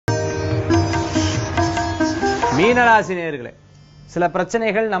மீனராசி நேயர்களே, சில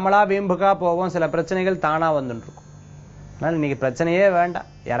பிரச்சனைகள் நம்மளா வீம்புக்கா போவோம், சில பிரச்சனைகள் தானா வந்துட்டு இருக்கும். அதனால இன்னைக்கு பிரச்சனையே வேண்டாம்.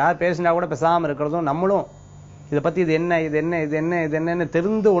 யாராவது பேசினா கூட பேசாம இருக்கிறதும், நம்மளும் இதை பத்தி இது என்ன இது என்ன இது என்ன இது என்னன்னு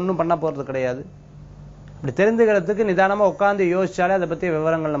தெரிந்து ஒன்றும் பண்ண போறது கிடையாது. இப்படி தெரிந்துக்கிறதுக்கு நிதானமா உட்காந்து யோசிச்சாலே அதை பத்தி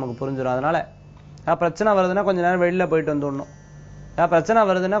விவரங்கள் நமக்கு புரிஞ்சிடும். அதனால பிரச்சனை வருதுன்னா கொஞ்ச நேரம் வெளியில போயிட்டு வந்துடணும். பிரச்சனை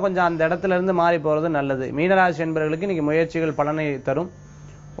வருதுன்னா கொஞ்சம் அந்த இடத்துல இருந்து மாறி போறது நல்லது. மீனராசி என்பவர்களுக்கு இன்னைக்கு முயற்சிகள் பலனை தரும்.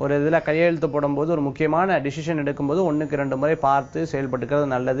 ஒரு இதுல கையெழுத்து போடும்போது, ஒரு முக்கியமான டிசிஷன் எடுக்கும்போது 1க்கு 2 முறை பார்த்து செயல்பட்டுக்கிறது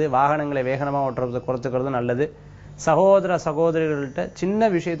நல்லது. வாகனங்களை வேகனமா ஓட்டுறது குறைத்துக்கிறது நல்லது. சகோதர சகோதரிகள்கிட்ட சின்ன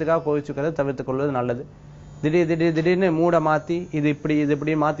விஷயத்துக்காக கோவிச்சுக்கிறத தவிர்த்துக் கொள்வது நல்லது. திடீர்னு மூட மாத்தி இது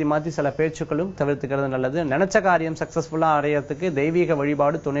இப்படி மாத்தி சில பேச்சுக்களும் தவிர்த்துக்கிறது நல்லது. நினைச்ச காரியம் சக்சஸ்ஃபுல்லா அடையறதுக்கு தெய்வீக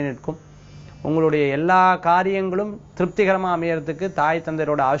வழிபாடு துணை நிற்கும். உங்களுடைய எல்லா காரியங்களும் திருப்திகரமா அமையறதுக்கு தாய்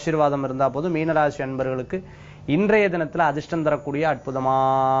தந்தையரோட ஆசீர்வாதம் இருந்தா போதும். மீனராசி அன்பர்களுக்கு இன்றைய தினத்துல அதிர்ஷ்டம் தரக்கூடிய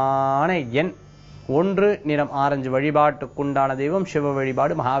அற்புதமான எண் 1, நிறம் ஆரஞ்சு. வழிபாட்டுக்குண்டான தெய்வம் சிவ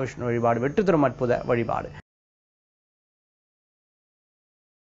வழிபாடு, மகாவிஷ்ணு வழிபாடு வெற்றி தரும் அற்புத வழிபாடு.